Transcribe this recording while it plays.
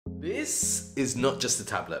This is not just a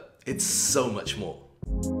tablet, it's so much more.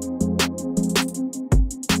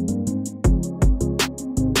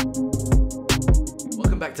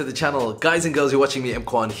 Welcome back to the channel. Guys and girls, you're watching me, M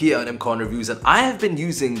Kwan, here on M Kwan Reviews, and I have been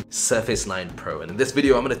using Surface 9 Pro, and in this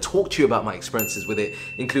video I'm going to talk to you about my experiences with it,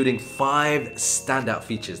 including 5 standout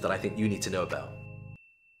features that I think you need to know about.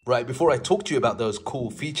 Right, before I talk to you about those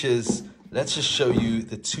cool features, let's just show you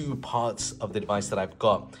the 2 parts of the device that I've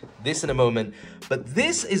got. This in a moment, but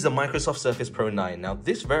this is the Microsoft Surface Pro 9. Now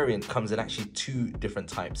this variant comes in actually 2 different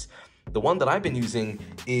types. The one that I've been using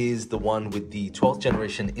is the one with the 12th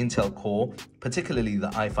generation Intel Core, particularly the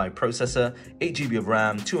i5 processor, 8 GB of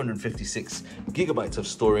RAM, 256 gigabytes of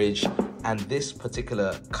storage, and this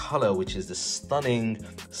particular color, which is the stunning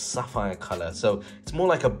sapphire color. So it's more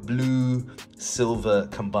like a blue silver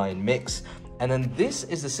combined mix. And then this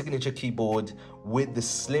is the signature keyboard with the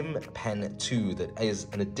Slim Pen 2 that is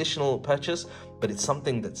an additional purchase, but it's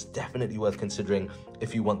something that's definitely worth considering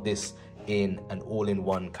if you want this in an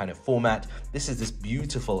all-in-one kind of format. This is this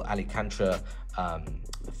beautiful Alcantara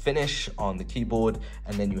finish on the keyboard,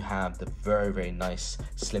 and then you have the very, very nice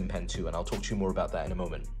Slim Pen 2, and I'll talk to you more about that in a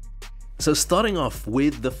moment. So starting off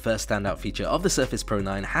with the first standout feature of the Surface Pro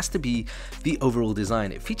 9 has to be the overall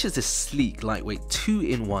design. It features this sleek, lightweight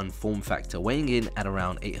 2-in-1 form factor, weighing in at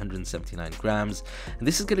around 879 grams. And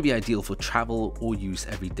this is going to be ideal for travel or use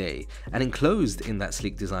every day. And enclosed in that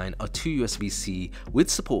sleek design are 2 USB-C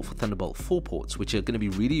with support for Thunderbolt 4 ports, which are going to be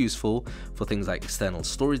really useful for things like external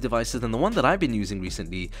storage devices. And the one that I've been using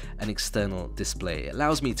recently, an external display. It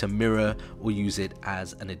allows me to mirror or use it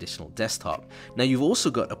as an additional desktop. Now you've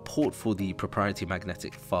also got a port for the proprietary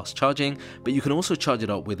magnetic fast charging, but you can also charge it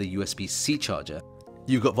up with a USB-C charger.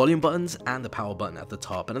 You've got volume buttons and the power button at the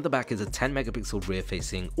top, and at the back is a 10 megapixel rear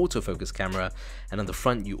facing autofocus camera, and on the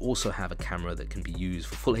front you also have a camera that can be used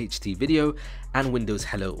for full HD video and Windows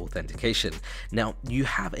Hello authentication. Now you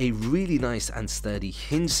have a really nice and sturdy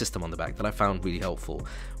hinge system on the back that I found really helpful.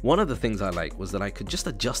 One of the things I like was that I could just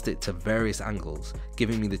adjust it to various angles,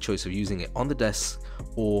 giving me the choice of using it on the desk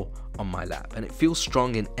or on my lap, and it feels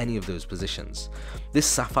strong in any of those positions. This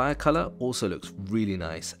sapphire color also looks really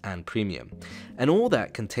nice and premium, and all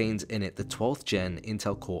that contains in it the 12th gen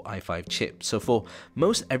Intel Core i5 chip. So for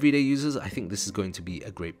most everyday users, I think this is going to be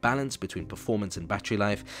a great balance between performance and battery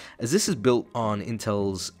life, as this is built on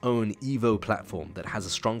Intel's own Evo platform that has a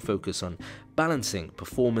strong focus on balancing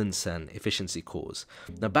performance and efficiency cores.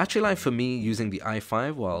 Now battery life for me using the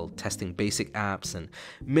i5 while testing basic apps and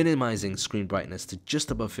minimizing screen brightness to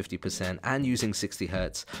just above 50% and using 60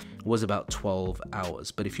 Hz was about 12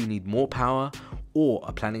 hours. But if you need more power or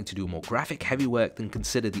are planning to do more graphic heavy work, then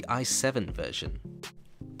consider the i7 version.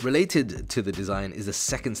 Related to the design is the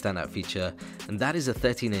second standout feature, and that is a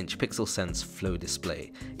 13-inch PixelSense Flow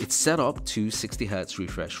display. It's set up to 60 Hz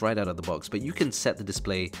refresh right out of the box, but you can set the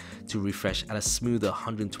display to refresh at a smoother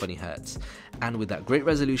 120 Hz. And with that great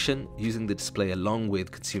resolution, using the display along with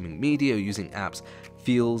consuming media or using apps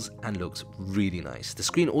feels and looks really nice. The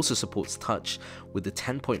screen also supports touch with the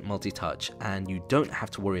 10-point multi-touch, and you don't have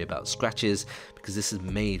to worry about scratches because this is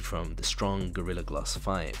made from the strong Gorilla Glass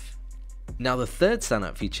 5. Now the third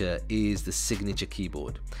standout feature is the signature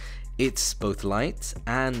keyboard. It's both light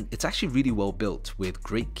and it's actually really well built with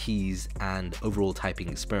great keys and overall typing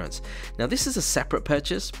experience. Now this is a separate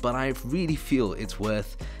purchase, but I really feel it's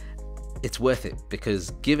worth it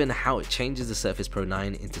because given how it changes the Surface Pro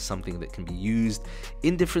 9 into something that can be used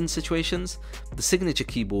in different situations, the signature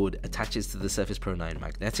keyboard attaches to the Surface Pro 9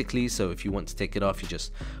 magnetically, so if you want to take it off, you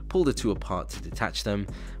just pull the 2 apart to detach them.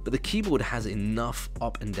 But the keyboard has enough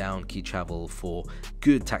up and down key travel for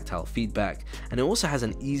good tactile feedback, and it also has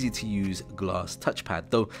an easy to use glass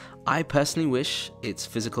touchpad, though I personally wish its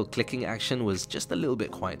physical clicking action was just a little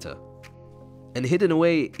bit quieter. And hidden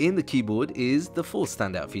away in the keyboard is the fourth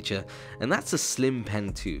standout feature, and that's the Slim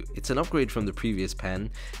Pen 2. It's an upgrade from the previous pen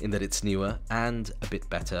in that it's newer and a bit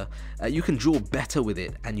better. You can draw better with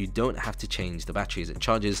it, and you don't have to change the batteries. It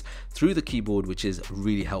charges through the keyboard, which is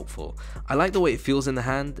really helpful. I like the way it feels in the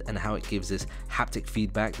hand and how it gives this haptic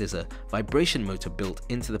feedback. There's a vibration motor built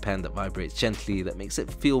into the pen that vibrates gently, that makes it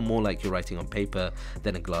feel more like you're writing on paper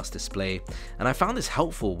than a glass display. And I found this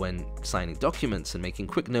helpful when signing documents and making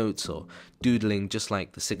quick notes or doodling, just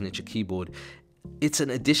like the signature keyboard. It's an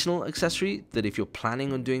additional accessory that if you're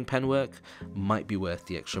planning on doing pen work might be worth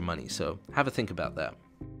the extra money, so have a think about that.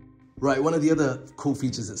 Right, one of the other cool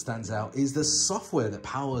features that stands out is the software that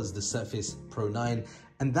powers the Surface Pro 9,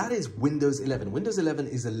 and that is Windows 11. Windows 11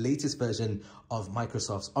 is the latest version of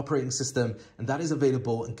Microsoft's operating system, and that is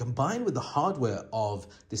available, and combined with the hardware of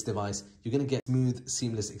this device, you're gonna get smooth,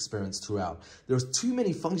 seamless experience throughout. There's too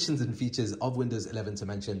many functions and features of Windows 11 to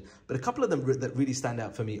mention, but a couple of them that really stand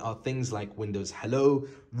out for me are things like Windows Hello,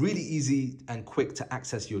 really easy and quick to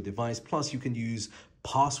access your device. Plus, you can use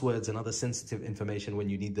passwords and other sensitive information when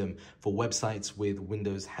you need them for websites with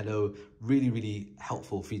Windows Hello. Really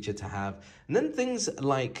helpful feature to have. And then things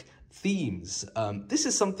like themes. This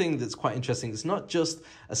is something that's quite interesting. It's not just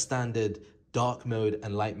a standard dark mode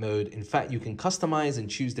and light mode. In fact, you can customize and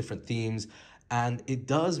choose different themes, and it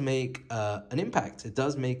does make an impact. It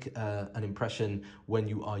does make an impression when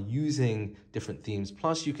you are using different themes.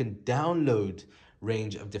 Plus, you can download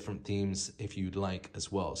range of different themes if you'd like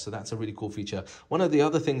as well. So that's a really cool feature. One of the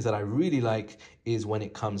other things that I really like is when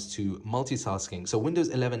it comes to multitasking. So Windows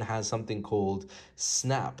 11 has something called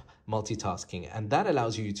Snap Multitasking, and that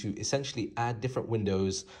allows you to essentially add different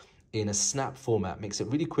windows in a snap format. Makes it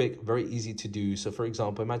really quick, very easy to do. So for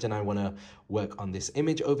example, imagine I want to work on this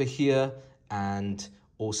image over here and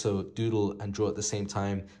also doodle and draw at the same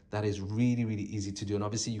time. That is really easy to do. And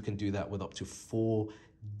obviously you can do that with up to 4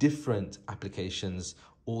 different applications,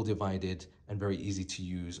 all divided and very easy to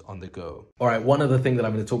use on the go. All right, one other thing that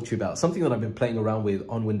I'm going to talk to you about, something that I've been playing around with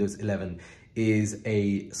on Windows 11, is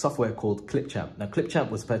a software called Clipchamp. Now,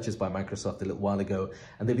 Clipchamp was purchased by Microsoft a little while ago,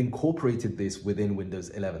 and they've incorporated this within Windows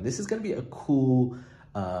 11. This is going to be a cool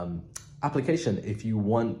application if you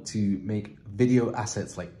want to make video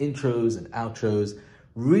assets like intros and outros.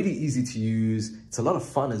 Really easy to use. It's a lot of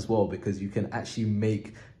fun as well because you can actually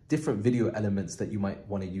make different video elements that you might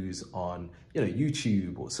want to use on,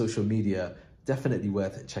 YouTube or social media. Definitely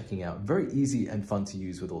worth checking out. Very easy and fun to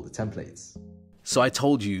use with all the templates. So I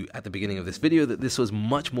told you at the beginning of this video that this was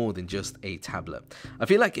much more than just a tablet. I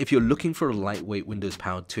feel like if you're looking for a lightweight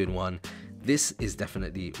Windows-powered 2-in-1, this is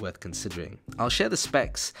definitely worth considering. I'll share the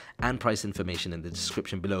specs and price information in the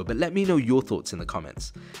description below, but let me know your thoughts in the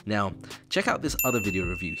comments. Now, check out this other video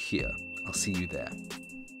review here. I'll see you there.